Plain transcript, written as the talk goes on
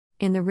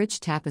In the rich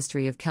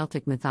tapestry of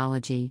Celtic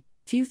mythology,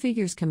 few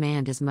figures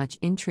command as much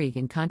intrigue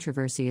and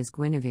controversy as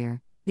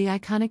Guinevere, the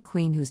iconic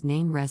queen whose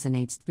name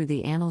resonates through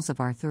the annals of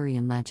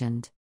Arthurian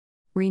legend.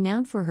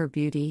 Renowned for her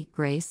beauty,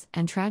 grace,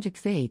 and tragic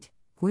fate,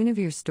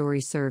 Guinevere's story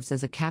serves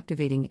as a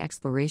captivating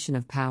exploration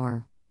of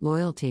power,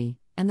 loyalty,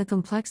 and the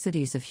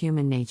complexities of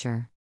human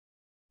nature.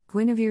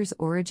 Guinevere's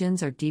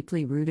origins are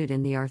deeply rooted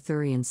in the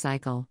Arthurian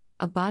cycle,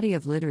 a body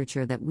of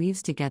literature that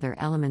weaves together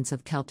elements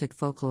of Celtic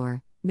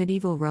folklore,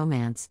 medieval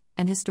romance,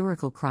 and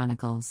historical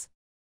chronicles.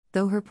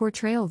 Though her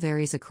portrayal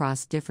varies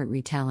across different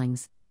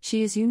retellings,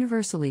 she is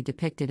universally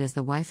depicted as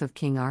the wife of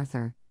King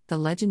Arthur, the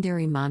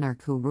legendary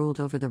monarch who ruled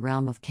over the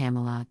realm of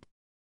Camelot.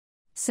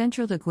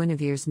 Central to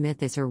Guinevere's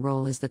myth is her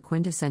role as the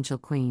quintessential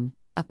queen,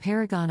 a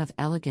paragon of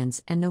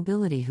elegance and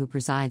nobility who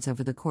presides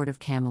over the court of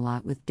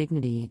Camelot with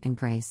dignity and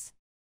grace.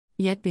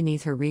 Yet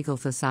beneath her regal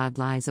façade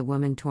lies a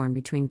woman torn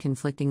between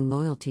conflicting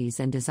loyalties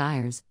and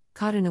desires,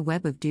 caught in a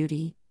web of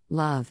duty,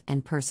 love,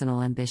 and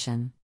personal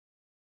ambition.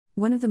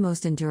 One of the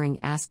most enduring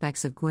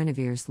aspects of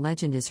Guinevere's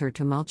legend is her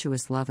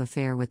tumultuous love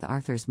affair with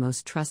Arthur's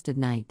most trusted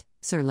knight,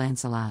 Sir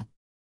Lancelot.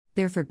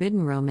 Their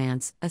forbidden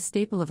romance, a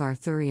staple of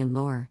Arthurian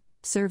lore,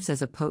 serves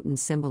as a potent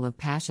symbol of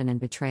passion and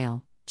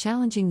betrayal,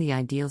 challenging the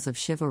ideals of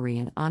chivalry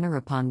and honor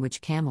upon which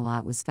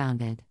Camelot was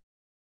founded.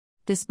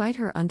 Despite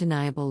her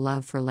undeniable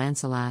love for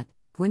Lancelot,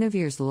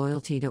 Guinevere's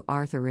loyalty to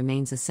Arthur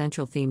remains a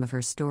central theme of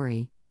her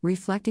story,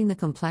 reflecting the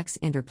complex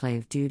interplay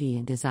of duty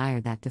and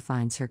desire that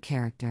defines her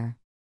character.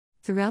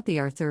 Throughout the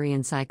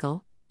Arthurian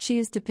cycle, she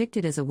is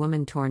depicted as a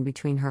woman torn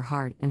between her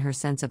heart and her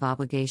sense of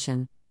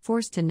obligation,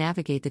 forced to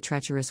navigate the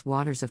treacherous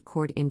waters of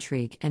court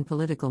intrigue and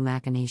political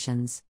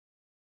machinations.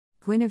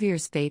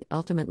 Guinevere's fate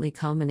ultimately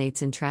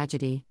culminates in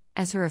tragedy,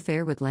 as her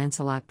affair with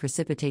Lancelot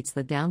precipitates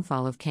the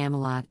downfall of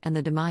Camelot and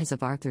the demise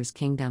of Arthur's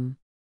kingdom.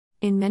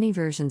 In many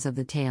versions of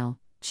the tale,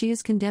 she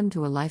is condemned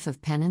to a life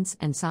of penance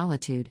and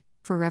solitude,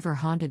 forever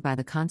haunted by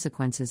the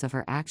consequences of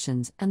her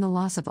actions and the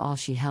loss of all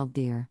she held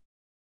dear.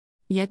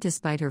 Yet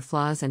despite her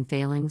flaws and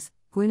failings,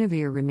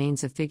 Guinevere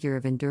remains a figure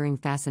of enduring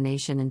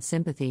fascination and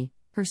sympathy,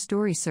 her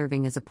story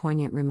serving as a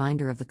poignant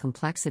reminder of the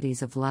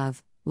complexities of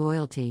love,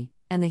 loyalty,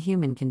 and the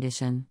human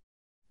condition.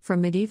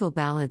 From medieval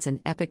ballads and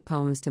epic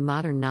poems to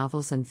modern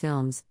novels and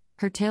films,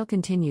 her tale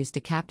continues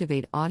to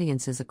captivate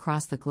audiences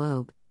across the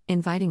globe,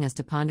 inviting us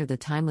to ponder the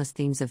timeless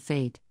themes of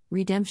fate,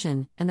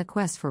 redemption, and the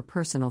quest for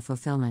personal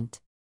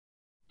fulfillment.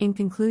 In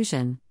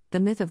conclusion, the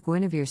myth of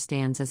Guinevere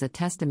stands as a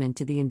testament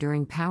to the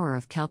enduring power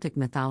of Celtic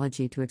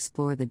mythology to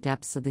explore the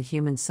depths of the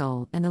human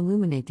soul and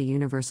illuminate the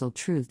universal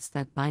truths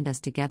that bind us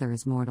together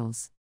as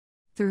mortals.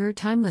 Through her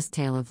timeless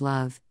tale of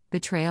love,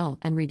 betrayal,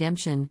 and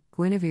redemption,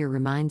 Guinevere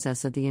reminds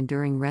us of the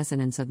enduring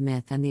resonance of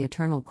myth and the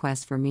eternal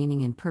quest for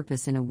meaning and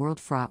purpose in a world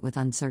fraught with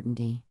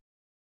uncertainty.